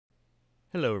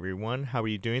Hello everyone, how are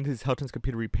you doing? This is Helton's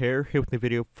Computer Repair here with a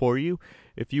video for you.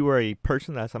 If you are a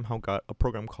person that somehow got a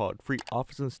program called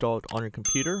FreeOffice installed on your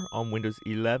computer on Windows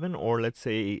 11, or let's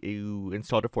say you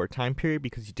installed it for a time period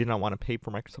because you did not want to pay for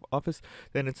Microsoft Office,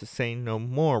 then it's a say no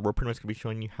more. We're pretty much going to be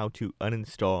showing you how to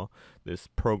uninstall this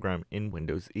program in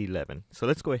Windows 11. So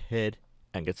let's go ahead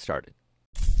and get started.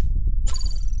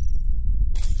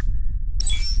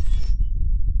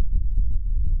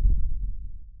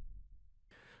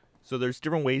 So there's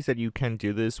different ways that you can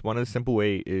do this. One of the simple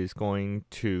way is going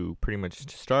to pretty much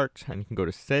start, and you can go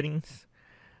to settings,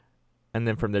 and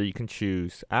then from there you can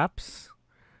choose apps,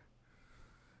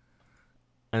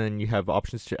 and then you have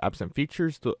options to apps and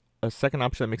features. A second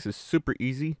option that makes it super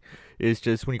easy is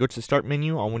just when you go to the start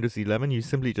menu on Windows 11, you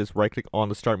simply just right click on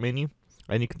the start menu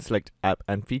and you can select app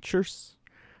and features,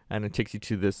 and it takes you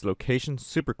to this location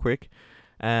super quick.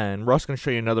 And we're also going to show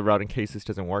you another route in case this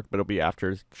doesn't work, but it'll be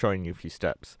after showing you a few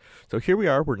steps. So here we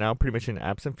are, we're now pretty much in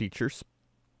apps and features,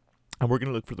 and we're going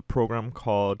to look for the program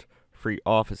called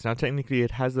FreeOffice. Now technically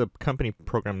it has a company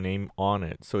program name on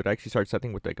it, so it actually starts I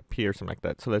think with like a P or something like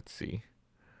that. So let's see.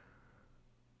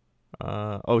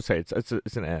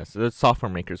 It's an S. It's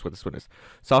Software Maker is what this one is.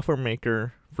 Software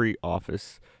Maker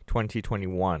FreeOffice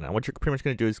 2021. And what you're pretty much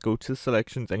going to do is go to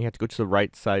selections, and you have to go to the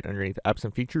right side underneath apps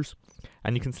and features,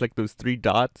 and you can select those three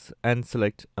dots and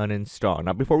select uninstall.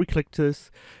 Now before we click this,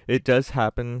 it does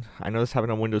happen. I know this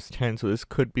happened on Windows 10, so this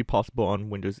could be possible on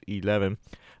Windows 11.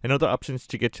 And other options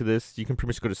to get to this, you can pretty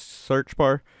much go to search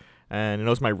bar, and it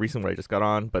knows my recent one I just got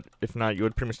on, but if not, you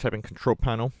would pretty much type in control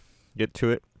panel, get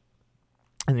to it,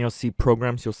 and you'll see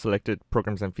programs. You'll select it,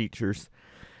 programs and features,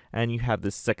 and you have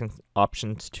this second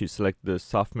option to select the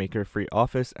SoftMaker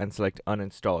FreeOffice and select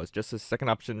uninstall. It's just a second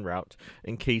option route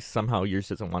in case somehow yours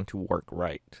doesn't want to work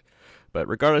right. But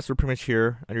regardless, we're pretty much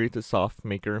here underneath the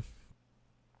SoftMaker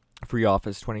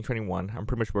FreeOffice 2021, and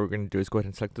pretty much what we're going to do is go ahead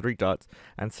and select the three dots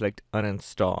and select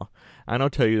uninstall. And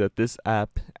I'll tell you that this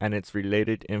app and its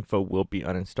related info will be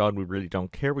uninstalled. We really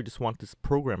don't care. We just want this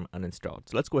program uninstalled.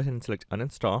 So let's go ahead and select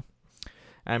uninstall,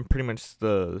 and pretty much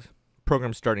the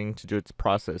program starting to do its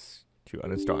process to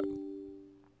uninstall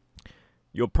it.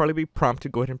 You'll probably be prompted to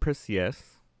go ahead and press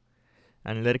yes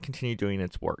and let it continue doing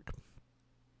its work.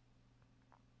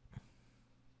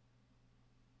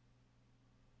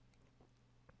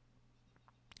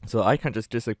 So the icon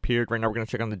just disappeared. Right now we're going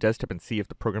to check on the desktop and see if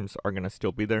the programs are going to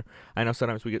still be there. I know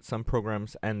sometimes we get some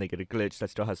programs and they get a glitch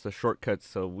that still has the shortcuts,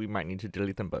 so we might need to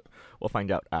delete them, but we'll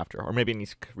find out after. Or maybe it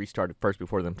needs to restart it first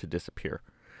before them to disappear.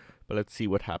 But let's see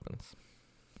what happens.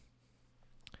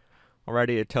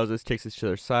 Alrighty, it tells us, takes us to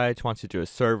their site, wants to do a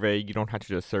survey. You don't have to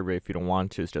do a survey if you don't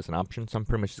want to, it's just an option. So I'm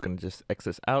pretty much just going to just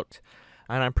exit out.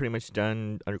 And I'm pretty much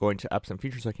done going to apps and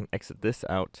features, so I can exit this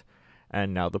out.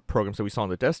 And now the programs that we saw on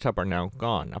the desktop are now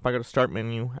gone. Now if I go to start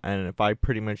menu, and if I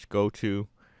pretty much go to,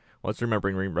 well, it's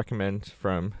remembering recommend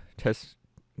from text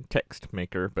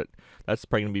maker, but that's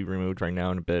probably going to be removed right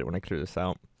now in a bit when I clear this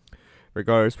out.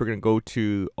 Regardless, we're going to go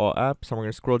to all apps, and we're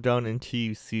going to scroll down until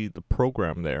you see the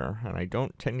program there. And I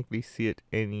don't technically see it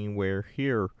anywhere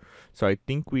here, so I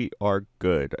think we are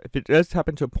good. If it does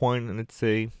happen to a point and it's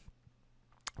say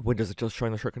Windows is still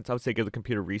showing the shortcuts, I would say give the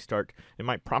computer a restart. It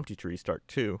might prompt you to restart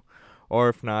too. Or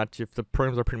if not, if the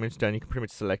programs are pretty much done, you can pretty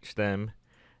much select them,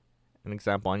 an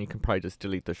example, and you can probably just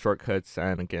delete the shortcuts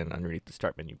and again underneath the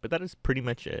start menu. But that is pretty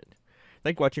much it.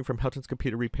 Thank you for watching from Helton's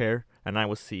Computer Repair, and I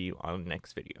will see you on the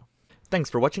next video. Thanks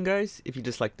for watching, guys. If you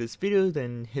just like this video,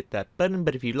 then hit that button.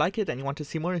 But if you like it and you want to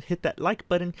see more, hit that like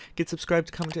button, get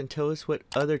subscribed, comment, and tell us what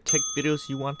other tech videos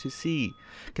you want to see.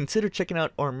 Consider checking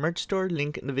out our merch store,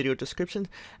 link in the video description.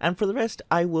 And for the rest,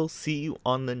 I will see you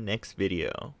on the next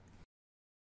video.